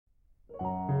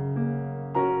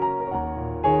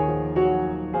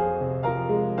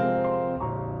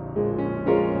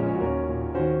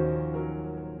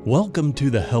Welcome to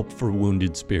the Help for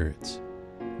Wounded Spirits.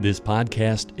 This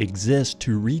podcast exists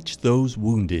to reach those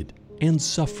wounded and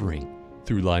suffering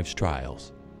through life's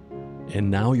trials. And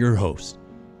now your hosts,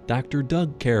 Dr.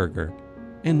 Doug Carragher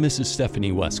and Mrs.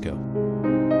 Stephanie Wesco.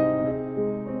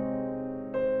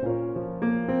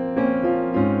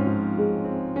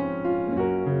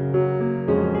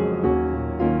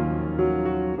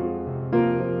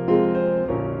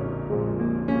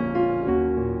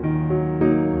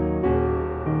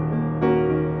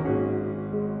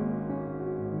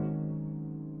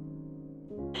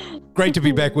 Great to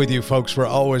be back with you, folks. We're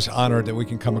always honored that we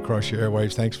can come across your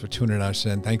airwaves. Thanks for tuning us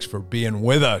in. Thanks for being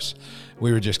with us.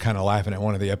 We were just kind of laughing at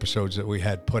one of the episodes that we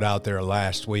had put out there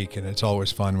last week, and it's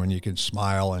always fun when you can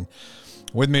smile. And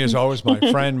with me, as always, my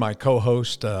friend, my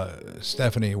co-host,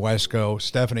 Stephanie Wesco.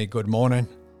 Stephanie, good morning.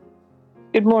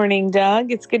 Good morning,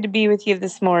 Doug. It's good to be with you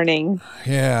this morning.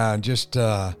 Yeah, just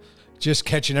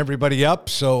catching everybody up.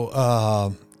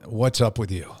 So what's up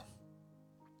with you?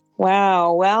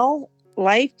 Wow. Well,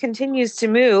 life continues to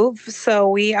move. So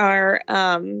we are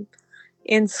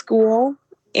in school,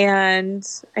 and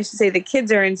I should say the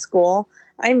kids are in school.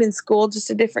 I'm in school,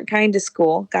 just a different kind of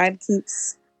school. God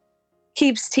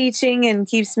keeps teaching and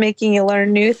keeps making you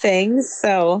learn new things.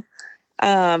 So,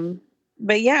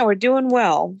 but yeah, we're doing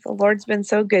well. The Lord's been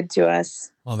so good to us.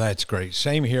 Well, that's great.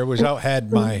 Same here.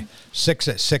 Had my 6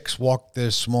 at 6 walk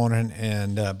this morning,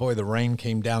 and boy, the rain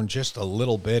came down just a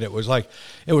little bit. It was like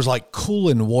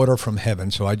cooling water from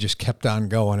heaven. So I just kept on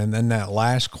going, and then that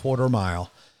last quarter mile,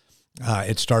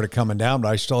 it started coming down, but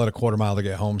I still had a quarter mile to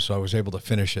get home, so I was able to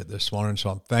finish it this morning.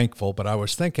 So I'm thankful. But I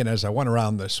was thinking as I went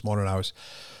around this morning, I was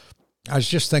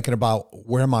just thinking about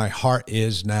where my heart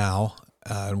is now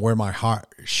and where my heart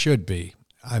should be.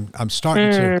 I'm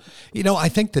starting to, I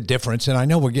think the difference, and I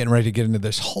know we're getting ready to get into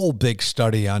this whole big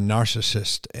study on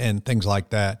narcissists and things like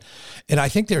that. And I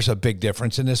think there's a big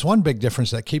difference. And there's one big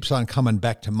difference that keeps on coming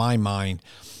back to my mind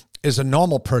is a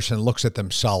normal person looks at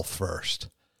themselves first.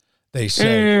 They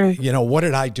say, what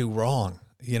did I do wrong?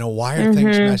 Why are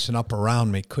things messing up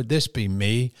around me? Could this be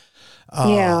me?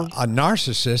 A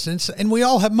narcissist, and we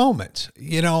all have moments, but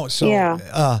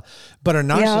a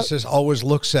narcissist always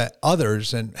looks at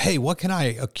others and, hey, what can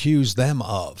I accuse them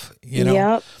of,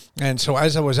 And so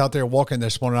as I was out there walking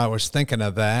this morning, I was thinking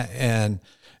of that, and,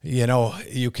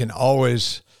 you can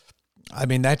always,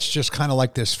 that's just kind of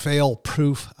like this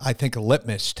fail-proof, I think,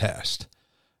 litmus test,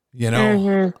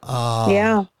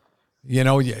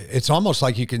 It's almost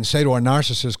like you can say to a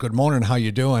narcissist, good morning, how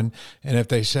you doing? And if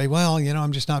they say, well,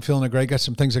 I'm just not feeling great, got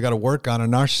some things I got to work on, a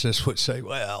narcissist would say,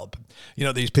 well,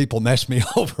 these people mess me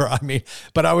over.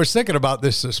 But I was thinking about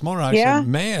this morning. I said,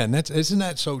 man, isn't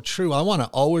that so true? I want to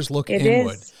always look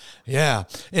inward. Is. Yeah.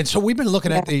 And so we've been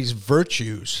looking at these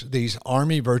virtues, these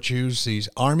Army virtues, these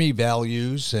Army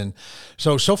values. And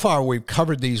so far we've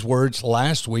covered these words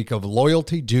last week of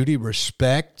loyalty, duty,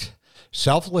 respect,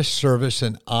 selfless service,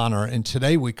 and honor. And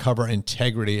today we cover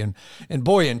integrity. And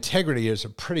boy, integrity is a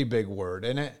pretty big word,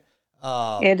 isn't it?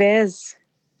 It is.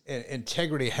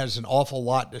 Integrity has an awful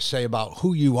lot to say about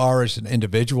who you are as an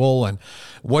individual and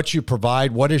what you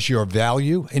provide, what is your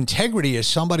value. Integrity is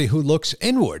somebody who looks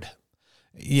inward.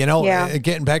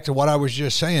 Getting back to what I was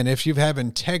just saying, if you have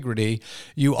integrity,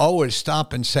 you always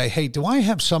stop and say, hey, do I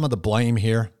have some of the blame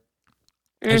here?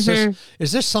 Is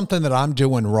this something that I'm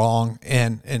doing wrong?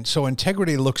 And so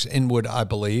integrity looks inward, I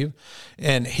believe.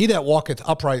 And he that walketh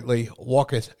uprightly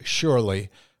walketh surely,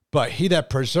 but he that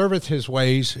preserveth his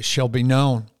ways shall be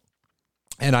known.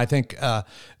 And I think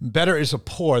better is a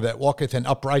poor that walketh in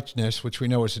uprightness, which we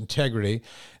know is integrity,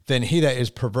 than he that is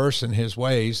perverse in his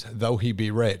ways, though he be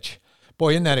rich.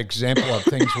 Boy, isn't that example of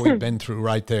things we've been through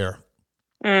right there?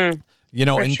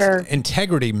 Sure.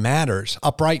 Integrity matters.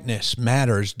 Uprightness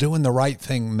matters. Doing the right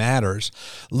thing matters.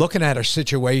 Looking at a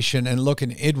situation and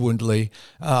looking inwardly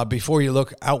before you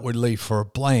look outwardly for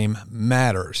blame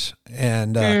matters.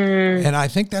 And I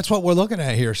think that's what we're looking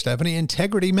at here, Stephanie.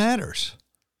 Integrity matters.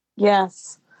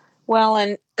 Yes. Well,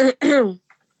 and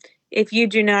if you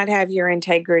do not have your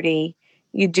integrity,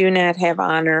 you do not have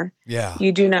honor. Yeah.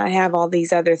 You do not have all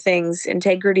these other things.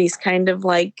 Integrity is kind of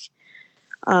like,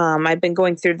 I've been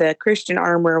going through the Christian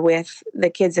armor with the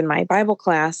kids in my Bible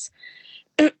class.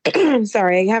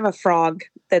 Sorry, I have a frog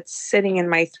that's sitting in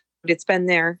my throat. It's been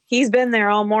there. He's been there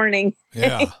all morning.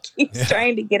 Yeah. He's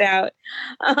trying to get out.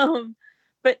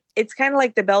 But it's kind of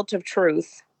like the belt of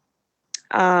truth.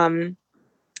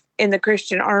 In the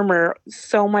Christian armor,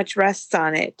 so much rests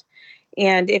on it.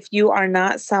 And if you are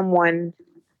not someone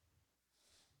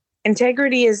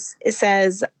Integrity it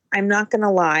says, I'm not going to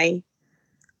lie.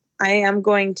 I am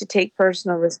going to take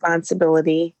personal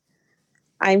responsibility.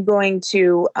 I'm going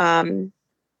to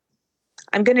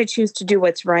choose to do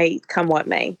what's right, come what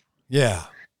may. Yeah.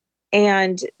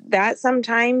 And that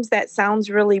sometimes that sounds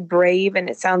really brave and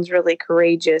it sounds really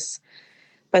courageous,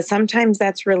 but sometimes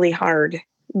that's really hard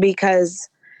because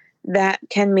that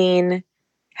can mean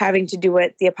having to do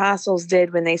what the apostles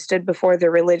did when they stood before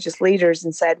the religious leaders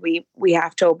and said, we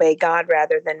have to obey God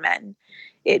rather than men.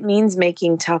 It means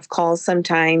making tough calls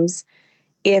sometimes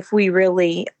if we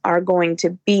really are going to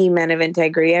be men of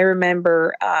integrity. I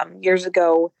remember years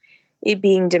ago it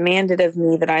being demanded of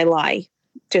me that I lie,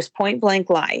 just point blank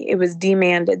lie. It was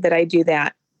demanded that I do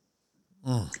that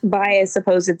by a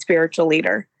supposed spiritual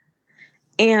leader.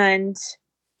 And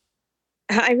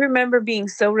I remember being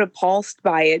so repulsed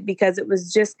by it because it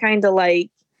was just kind of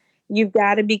like, you've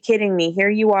got to be kidding me. Here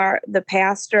you are, the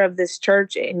pastor of this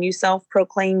church, and you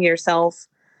self-proclaim yourself,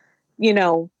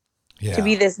 to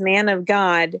be this man of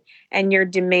God, and you're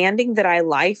demanding that I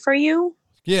lie for you.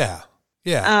 Yeah.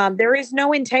 Yeah. There is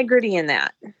no integrity in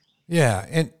that. Yeah.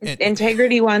 And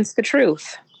integrity wants the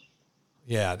truth.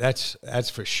 Yeah, that's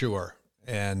for sure.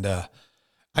 And,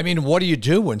 I mean, what do you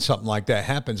do when something like that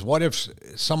happens? What if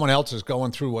someone else is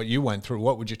going through what you went through?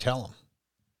 What would you tell them?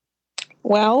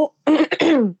 Well,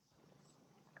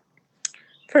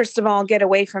 first of all, get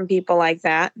away from people like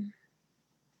that.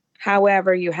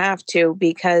 However, you have to,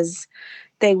 because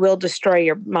they will destroy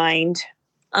your mind.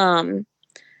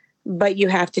 But you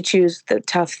have to choose the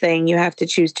tough thing. You have to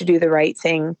choose to do the right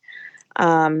thing.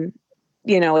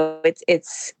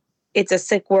 It's a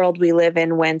sick world we live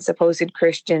in when supposed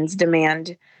Christians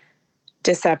demand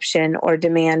deception or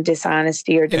demand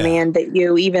dishonesty or demand that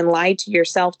you even lie to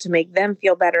yourself to make them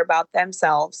feel better about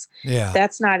themselves. Yeah.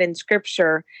 That's not in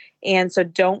scripture. And so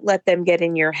don't let them get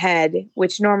in your head,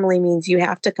 which normally means you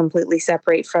have to completely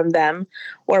separate from them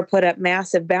or put up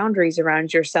massive boundaries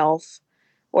around yourself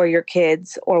or your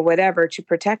kids or whatever to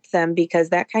protect them, because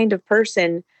that kind of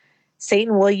person,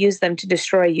 Satan will use them to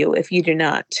destroy you if you do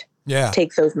not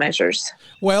take those measures.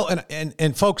 Well,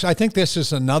 and folks, I think this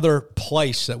is another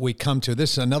place that we come to.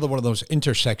 This is another one of those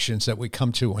intersections that we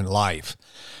come to in life.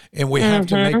 And we have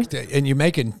to you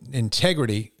make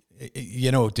integrity,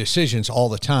 decisions all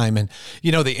the time. And,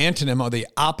 the antonym or the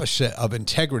opposite of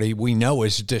integrity we know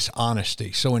is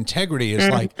dishonesty. So integrity is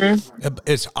like,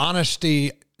 it's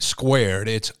honesty squared.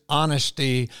 It's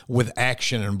honesty with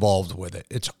action involved with it.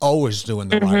 It's always doing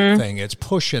the right thing. It's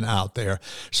pushing out there.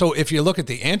 So if you look at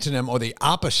the antonym or the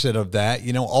opposite of that,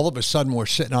 all of a sudden we're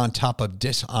sitting on top of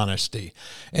dishonesty.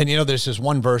 And, there's this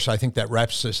one verse I think that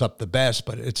wraps this up the best,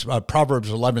 but it's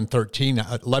Proverbs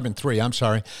 11:3. I'm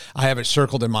sorry. I have it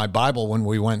circled in my Bible when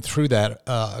we went through that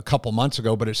a couple months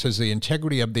ago, but it says the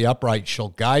integrity of the upright shall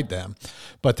guide them,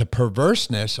 but the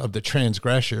perverseness of the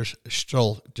transgressors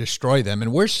shall destroy them.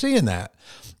 And we're seeing that.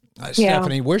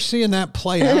 Stephanie, we're seeing that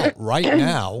play out right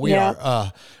now. We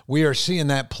are seeing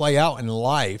that play out in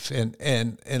life.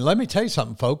 And let me tell you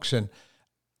something, folks. And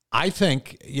I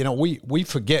think, we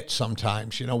forget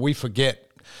sometimes, we forget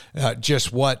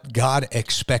just what God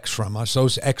expects from us,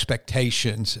 those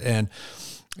expectations. And,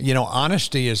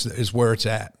 honesty is where it's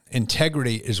at.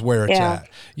 Integrity is where it's at.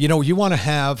 You want to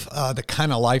have the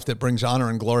kind of life that brings honor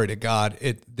and glory to God.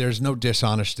 There's no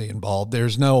dishonesty involved.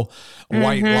 There's no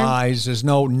white lies. There's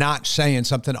no not saying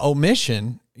something.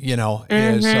 Omission,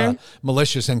 is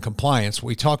malicious in compliance.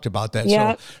 We talked about that.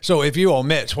 Yep. So if you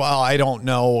omit, well, I don't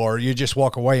know, or you just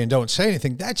walk away and don't say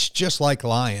anything, that's just like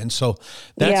lying. So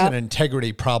that's an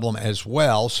integrity problem as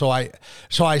well. So I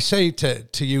say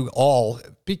to you all,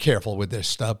 be careful with this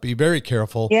stuff. Be very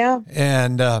careful. Yeah.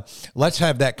 And let's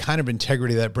have that kind of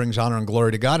integrity that brings honor and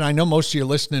glory to God. And I know most of you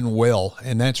listening will,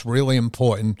 and that's really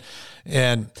important.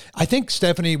 And I think,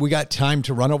 Stephanie, we got time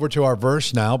to run over to our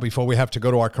verse now before we have to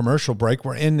go to our commercial break.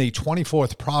 We're in the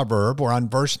 24th proverb. We're on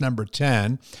verse number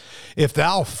 10. If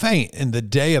thou faint in the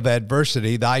day of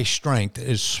adversity, thy strength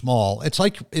is small. It's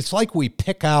like we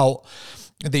pick out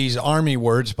these Army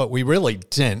words, but we really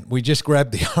didn't. We just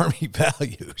grabbed the Army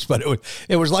values, but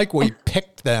it was like we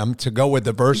picked them to go with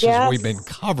the verses we've been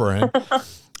covering.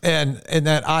 And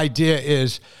that idea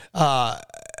is,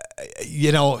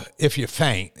 if you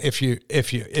faint, if you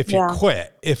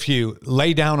quit, if you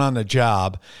lay down on the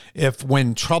job, if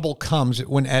when trouble comes,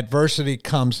 when adversity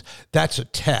comes, that's a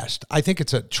test. I think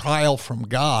it's a trial from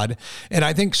God. And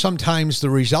I think sometimes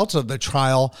the results of the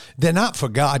trial, they're not for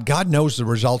God. God knows the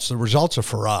results. The results are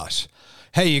for us.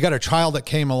 hey, you got a trial that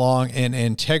came along, and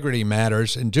integrity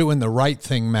matters, and doing the right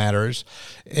thing matters,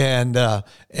 and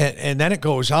then it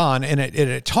goes on, and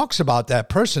it talks about that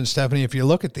person, Stephanie. If you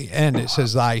look at the end, it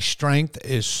says, "Thy strength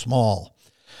is small,"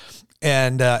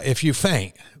 and if you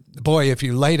faint. Boy, if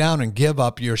you lay down and give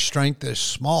up, your strength is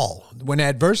small. When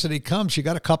adversity comes, you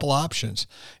got a couple options.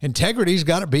 Integrity's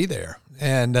got to be there.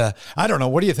 And I don't know.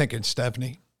 What are you thinking,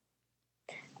 Stephanie?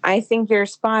 I think you're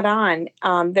spot on.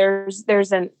 There's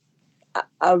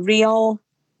a real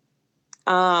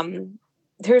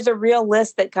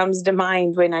list that comes to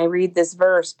mind when I read this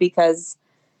verse, because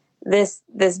this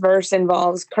verse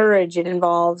involves courage. It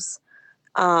involves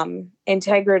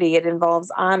integrity. It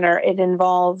involves honor. It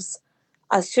involves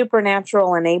a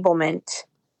supernatural enablement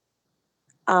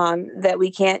that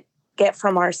we can't get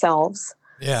from ourselves.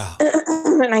 Yeah.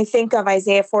 And I think of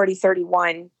Isaiah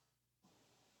 40:31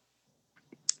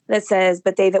 that says,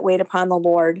 "But they that wait upon the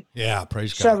Lord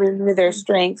Praise shall God. renew their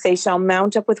strength. They shall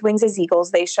mount up with wings as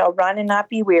eagles. They shall run and not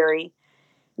be weary.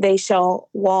 They shall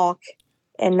walk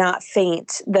and not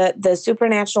faint." The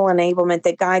supernatural enablement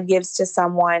that God gives to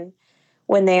someone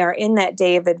when they are in that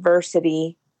day of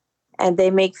adversity and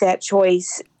they make that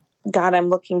choice. God, I'm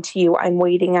looking to you. I'm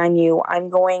waiting on you. I'm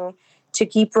going to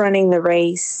keep running the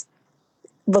race,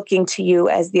 looking to you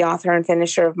as the author and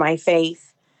finisher of my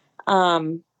faith.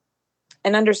 And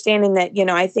understanding that,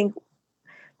 I think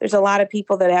there's a lot of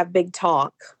people that have big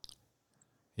talk,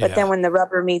 but then when the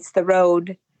rubber meets the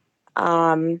road,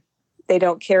 they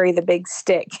don't carry the big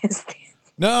stick.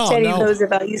 Teddy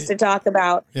Roosevelt used to talk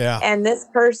about. Yeah. And this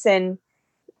person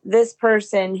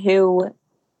who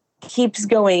keeps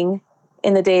going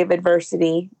in the day of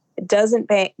adversity doesn't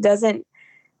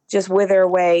just wither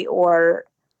away or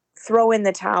throw in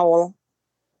the towel.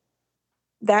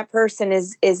 That person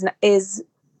is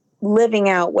living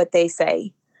out what they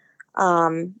say.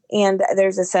 And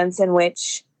there's a sense in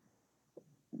which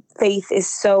faith is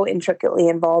so intricately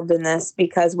involved in this,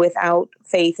 because without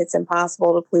faith, it's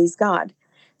impossible to please God.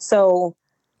 So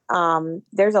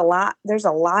there's a lot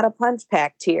of punch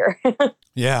packed here.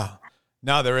 Yeah.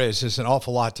 No, there is. There's an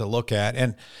awful lot to look at.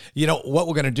 And, what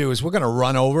we're going to do is we're going to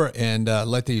run over and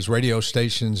let these radio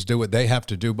stations do what they have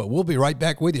to do, but we'll be right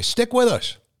back with you. Stick with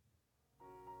us.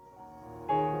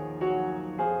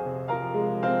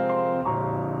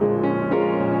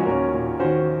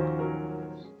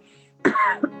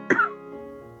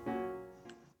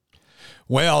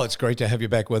 Well, it's great to have you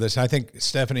back with us. I think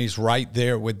Stephanie's right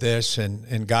there with this,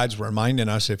 and God's reminding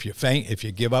us, if you faint, if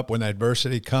you give up when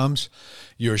adversity comes,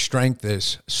 your strength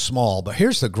is small. But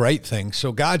here's the great thing.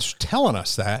 So God's telling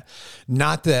us that,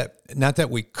 not that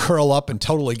we curl up and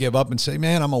totally give up and say,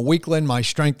 man, I'm a weakling, my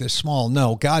strength is small.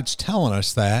 No, God's telling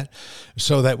us that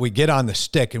so that we get on the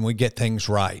stick and we get things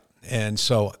right. And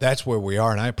so that's where we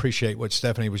are. And I appreciate what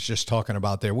Stephanie was just talking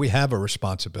about there. We have a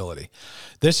responsibility.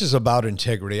 This is about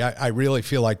integrity. I really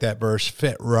feel like that verse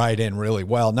fit right in really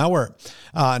well. Now we're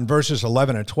in verses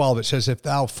 11 and 12. It says, "If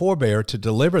thou forbear to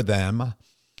deliver them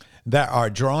that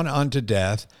are drawn unto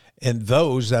death, and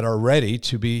those that are ready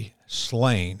to be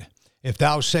slain. If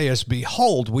thou sayest,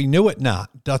 Behold, we knew it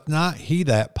not, doth not he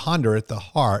that pondereth the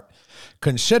heart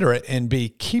consider it, and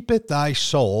keepeth thy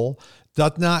soul,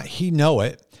 doth not he know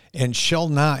it? And shall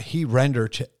not he render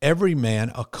to every man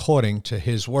according to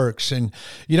his works?" And,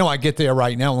 I get there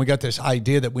right now, and we got this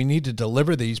idea that we need to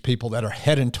deliver these people that are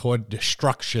heading toward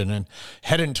destruction and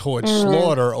heading toward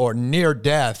slaughter or near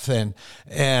death. And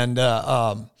again,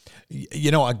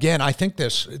 I think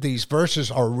these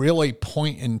verses are really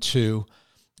pointing to,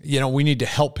 we need to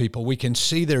help people. We can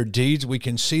see their deeds. We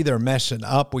can see they're messing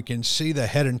up. We can see they're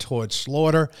heading toward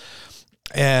slaughter.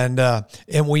 And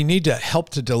we need to help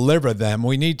to deliver them.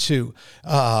 We need to,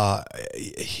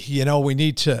 we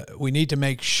need to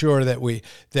make sure that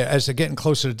as they're getting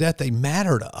closer to death, they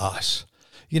matter to us.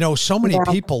 So many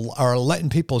people are letting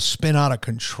people spin out of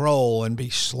control and be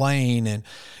slain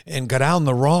and go down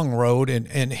the wrong road.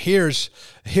 And here's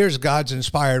God's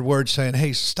inspired word saying,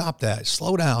 hey, stop that.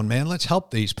 Slow down, man. Let's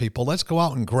help these people. Let's go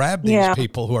out and grab these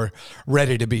people who are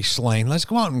ready to be slain. Let's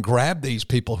go out and grab these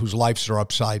people whose lives are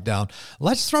upside down.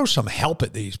 Let's throw some help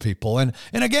at these people. And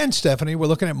again, Stephanie, we're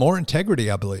looking at more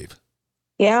integrity, I believe.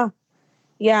 Yeah.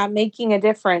 Yeah. Making a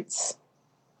difference.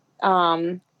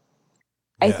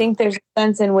 I think there's a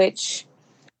sense in which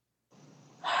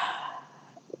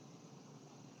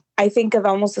I think of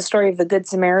almost the story of the Good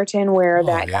Samaritan, where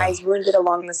guy's wounded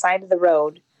along the side of the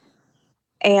road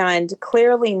and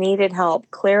clearly needed help,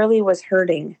 clearly was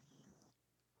hurting.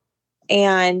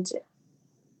 And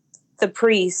the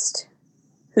priest,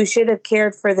 who should have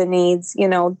cared for the needs,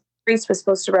 the priest was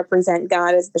supposed to represent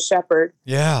God as the shepherd.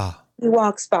 Yeah. He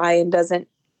walks by and doesn't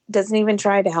doesn't even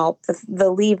try to help.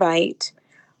 The Levite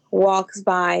walks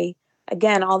by.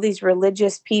 Again, all these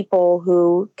religious people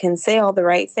who can say all the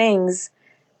right things,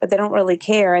 but they don't really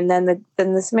care. And then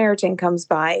the Samaritan comes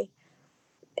by,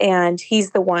 and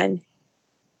he's the one.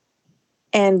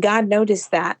 And God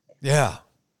noticed that. Yeah.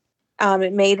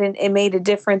 It made a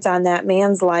difference on that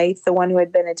man's life, the one who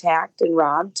had been attacked and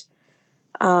robbed.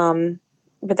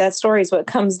 But that story is what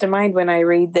comes to mind when I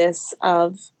read this,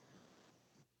 of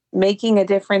making a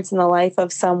difference in the life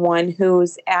of someone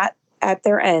who's at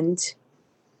their end,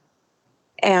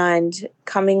 and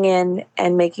coming in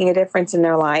and making a difference in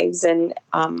their lives. And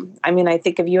I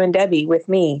think of you and Debbie with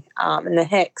me, and the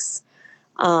Hicks,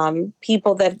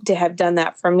 people that have done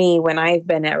that for me when I've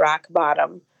been at rock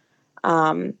bottom.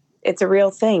 It's a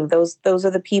real thing. Those are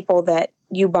the people that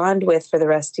you bond with for the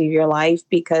rest of your life,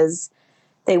 because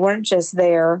they weren't just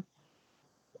there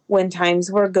when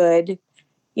times were good.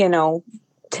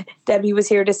 Debbie was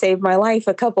here to save my life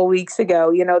a couple weeks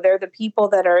ago. They're the people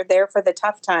that are there for the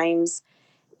tough times.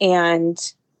 And,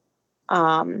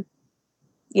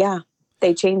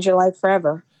 they change your life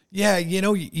forever. Yeah,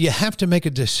 you have to make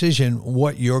a decision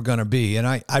what you're going to be. And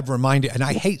I've reminded, and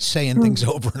I hate saying things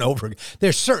over and over again.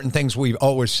 There's certain things we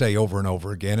always say over and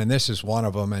over again, and this is one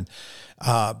of them. And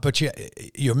but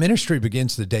your ministry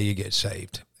begins the day you get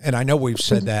saved. And I know we've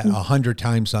said that 100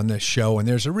 times on this show, and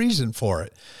there's a reason for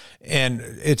it. And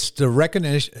it's the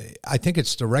recognition. I think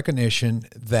it's the recognition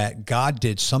that God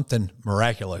did something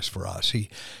miraculous for us.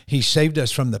 He saved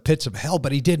us from the pits of hell,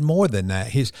 but he did more than that.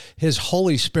 His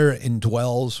Holy Spirit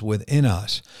indwells within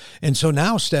us. And so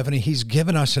now, Stephanie, he's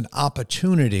given us an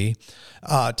opportunity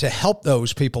to help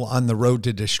those people on the road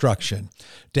to destruction,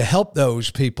 to help those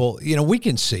people. We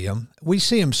can see them. We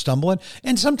see them stumbling.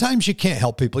 And sometimes you can't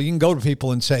help people. You can go to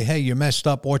people and say, hey, you messed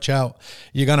up. Watch out.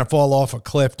 You're going to fall off a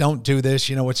cliff. Don't do this.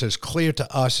 It's as clear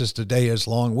to us as the day is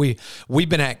long. We've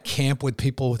been at camp with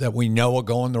people that we know are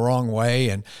going the wrong way,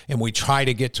 and we try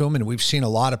to get to them, and we've seen a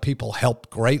lot of people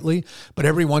helped greatly. But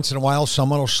every once in a while,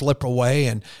 someone will slip away,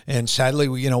 and sadly,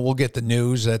 we'll get the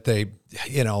news that they,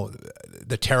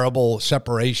 the terrible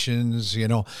separations,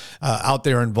 out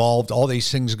there involved, all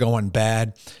these things going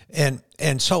bad.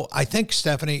 And so I think,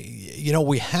 Stephanie,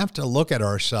 we have to look at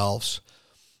ourselves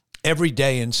every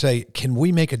day and say, can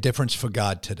we make a difference for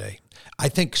God today? I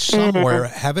think somewhere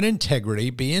having integrity,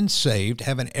 being saved,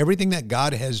 having everything that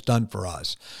God has done for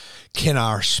us. Can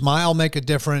our smile make a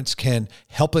difference? Can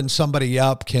helping somebody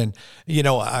up?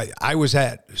 I was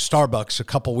at Starbucks a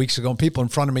couple weeks ago, and people in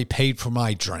front of me paid for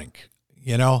my drink.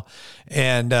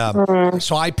 And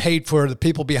so I paid for the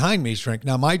people behind me's drink.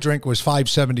 Now my drink was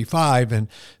 $5.75, and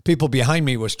people behind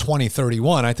me was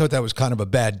 $20.31. I thought that was kind of a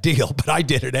bad deal, but I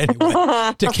did it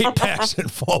anyway to keep passing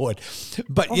forward.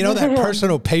 But that person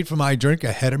who paid for my drink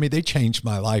ahead of me, they changed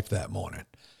my life that morning.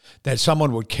 That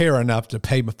someone would care enough to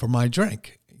pay for my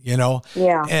drink. Yeah.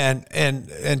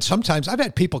 And sometimes I've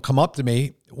had people come up to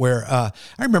me where I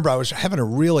remember I was having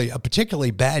a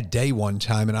particularly bad day one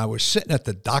time, and I was sitting at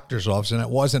the doctor's office, and it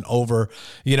wasn't over,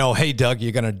 hey, Doug,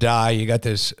 you're going to die. You got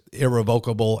this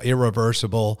irreversible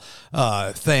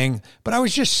thing. But I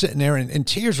was just sitting there, and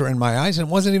tears were in my eyes, and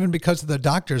it wasn't even because of the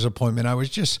doctor's appointment. I was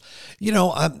just,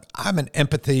 I'm an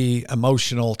empathy,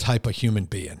 emotional type of human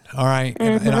being. All right.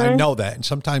 And I know that. And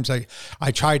sometimes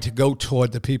I try to go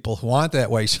toward the people who aren't that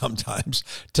way sometimes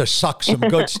to suck some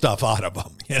good stuff out of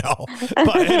them,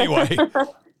 But anyway,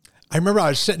 I remember I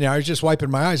was sitting there, I was just wiping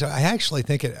my eyes. I actually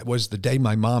think it was the day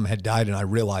my mom had died, and I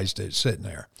realized it sitting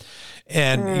there.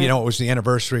 And, it was the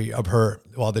anniversary of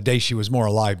the day she was more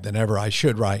alive than ever. I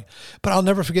should write. But I'll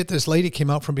never forget, this lady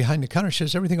came out from behind the counter. She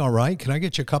says, everything all right? Can I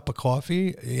get you a cup of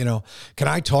coffee? Can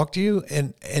I talk to you?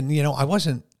 And I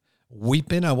wasn't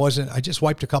weeping. I just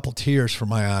wiped a couple tears from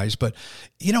my eyes. But,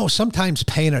 sometimes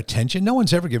paying attention. No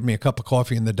one's ever given me a cup of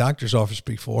coffee in the doctor's office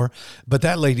before, but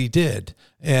that lady did.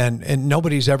 And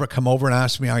nobody's ever come over and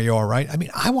asked me, are you all right? I mean,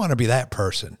 I want to be that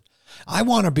person. I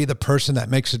want to be the person that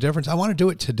makes a difference. I want to do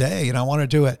it today, and I want to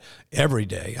do it every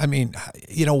day. I mean,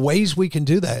 ways we can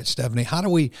do that, Stephanie. How do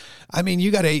we,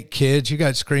 you got 8 kids, you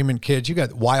got screaming kids, you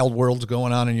got wild worlds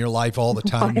going on in your life all the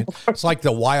time. It's like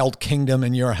the wild kingdom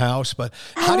in your house, but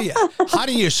how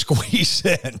do you squeeze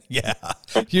in? Yeah.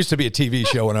 It used to be a TV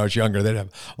show when I was younger. They'd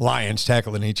have lions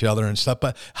tackling each other and stuff,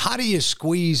 but how do you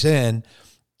squeeze in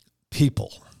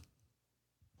people?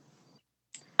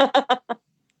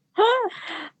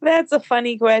 That's a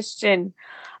funny question.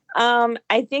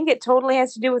 I think it totally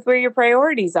has to do with where your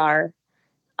priorities are.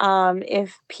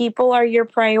 If people are your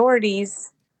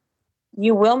priorities,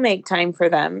 you will make time for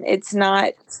them. It's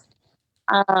not,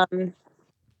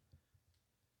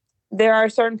 there are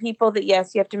certain people that,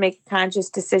 yes, you have to make a conscious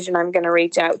decision. I'm going to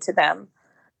reach out to them.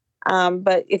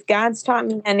 But if God's taught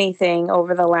me anything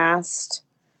over the last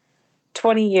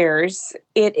 20 years,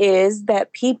 it is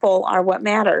that people are what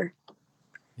matter.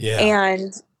 Yeah.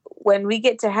 And when we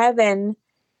get to heaven,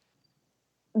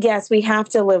 yes, we have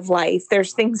to live life.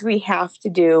 There's things we have to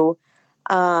do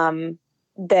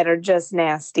that are just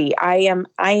nasty. I am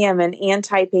an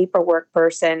anti-paperwork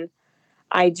person.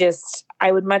 I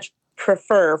would much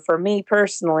prefer, for me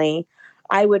personally,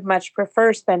 I would much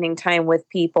prefer spending time with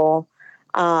people,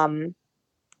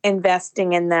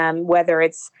 investing in them, whether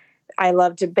it's, I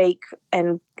love to bake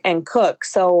and cook.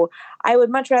 So I would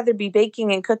much rather be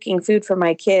baking and cooking food for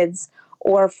my kids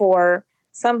or for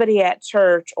somebody at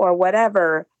church or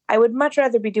whatever. I would much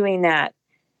rather be doing that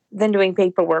than doing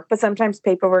paperwork, but sometimes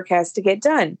paperwork has to get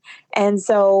done. And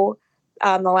so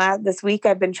this week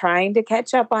I've been trying to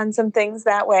catch up on some things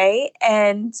that way,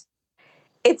 and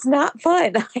it's not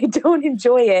fun. I don't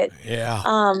enjoy it.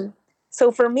 Yeah.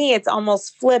 So for me, it's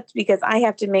almost flipped because I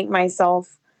have to make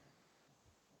myself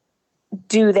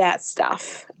do that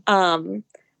stuff.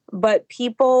 But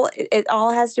people, it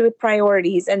all has to do with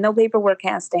priorities, and no paperwork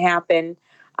has to happen.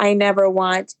 I never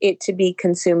want it to be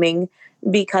consuming,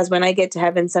 because when I get to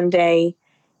heaven someday,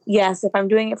 yes, if I'm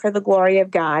doing it for the glory of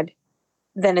God,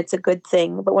 then it's a good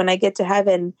thing. But when I get to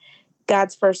heaven,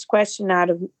 God's first question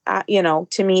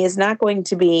to me is not going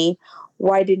to be,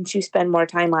 why didn't you spend more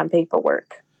time on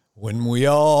paperwork? When we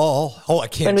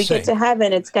get to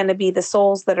heaven, it's going to be the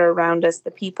souls that are around us,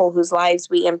 the people whose lives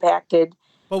we impacted.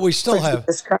 But we still have,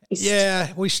 Jesus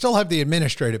Christ. we still have the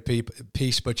administrative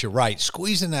piece, but you're right.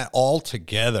 Squeezing that all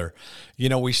together,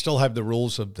 we still have the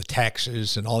rules of the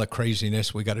taxes and all the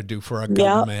craziness we got to do for our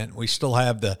government. We still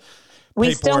have the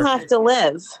we still have to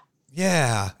live.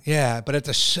 Yeah. But at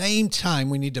the same time,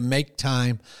 we need to make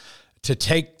time to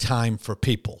take time for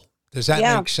people. Does that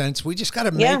make sense? We just got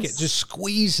to make it, just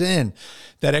squeeze in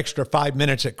that extra 5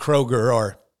 minutes at Kroger,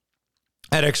 or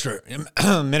that extra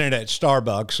minute at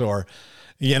Starbucks, or,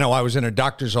 I was in a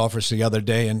doctor's office the other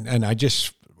day, and I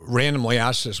just randomly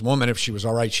asked this woman if she was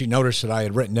all right. She noticed that I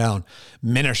had written down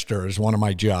minister as one of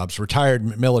my jobs,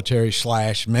 retired military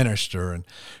 / minister. And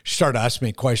she started asking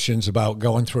me questions about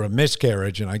going through a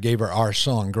miscarriage. And I gave her our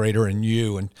song, Greater in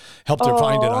You, and helped her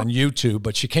find it on YouTube.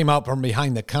 But she came out from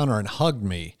behind the counter and hugged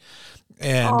me.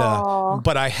 And,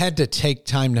 but I had to take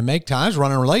time to make time. I was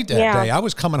running late that day. I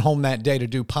was coming home that day to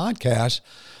do podcasts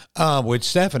with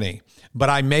Stephanie, but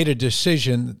I made a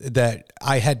decision that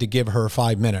I had to give her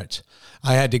 5 minutes.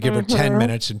 I had to give her 10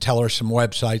 minutes and tell her some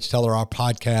websites, tell her our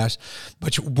podcast.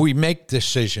 But we make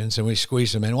decisions and we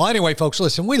squeeze them in. Well, anyway, folks,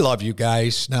 listen, we love you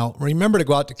guys. Now, remember to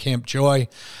go out to Camp Joy.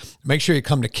 Make sure you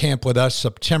come to camp with us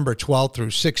September 12th through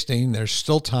 16th. There's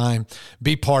still time.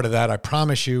 Be part of that. I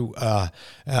promise you,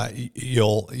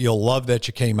 you'll love that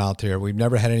you came out there. We've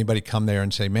never had anybody come there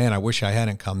and say, man, I wish I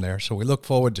hadn't come there. So we look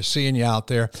forward to seeing you out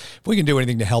there. If we can do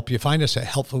anything to help you, find us at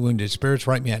Help for Wounded Spirits.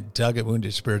 Write me at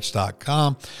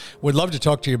doug@woundedspirits.com. We'd love to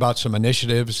talk to you about some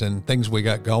initiatives and things we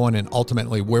got going, and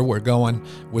ultimately where we're going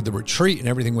with the retreat and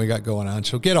everything we got going on.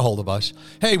 So get a hold of us.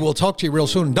 Hey, we'll talk to you real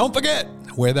soon. And don't forget,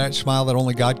 wear that smile that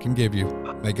only God can give you.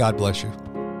 May God bless you.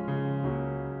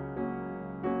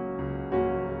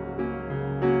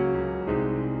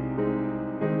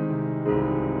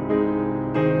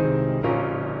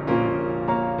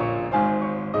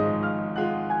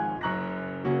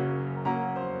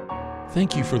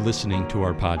 Thank you for listening to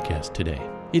our podcast today.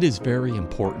 It is very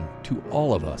important to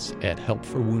all of us at Help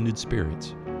for Wounded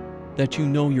Spirits that you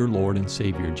know your Lord and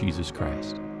Savior, Jesus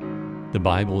Christ. The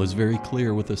Bible is very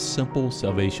clear with a simple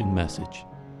salvation message.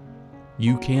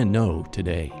 You can know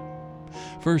today.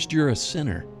 First, you're a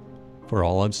sinner, for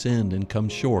all have sinned and come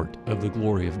short of the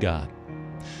glory of God.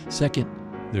 Second,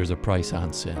 there's a price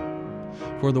on sin,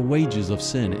 for the wages of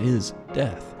sin is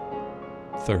death.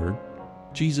 Third,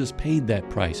 Jesus paid that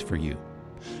price for you.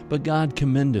 But God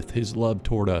commendeth his love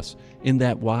toward us, in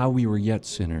that while we were yet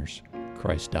sinners,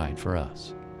 Christ died for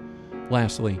us.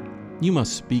 Lastly, you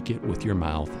must speak it with your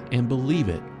mouth and believe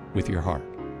it with your heart,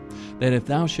 that if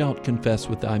thou shalt confess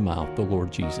with thy mouth the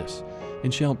Lord Jesus,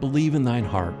 and shalt believe in thine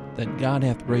heart that God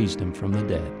hath raised him from the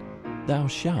dead, thou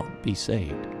shalt be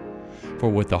saved. For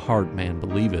with the heart man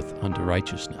believeth unto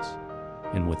righteousness,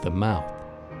 and with the mouth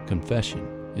confession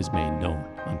is made known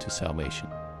unto salvation.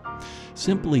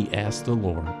 Simply ask the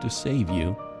Lord to save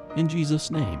you in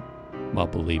Jesus' name while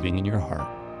believing in your heart,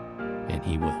 and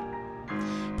he will.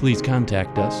 Please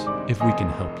contact us if we can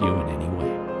help you in any way.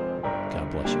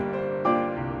 God bless you.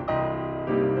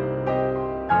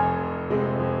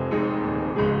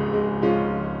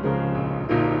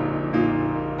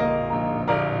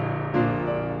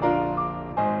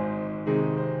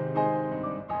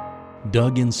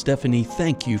 Doug and Stephanie,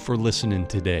 thank you for listening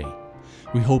today.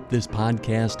 We hope this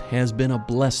podcast has been a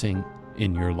blessing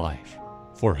in your life.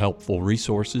 For helpful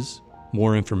resources,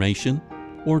 more information,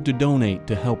 or to donate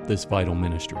to help this vital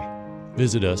ministry,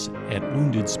 visit us at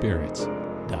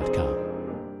woundedspirits.com.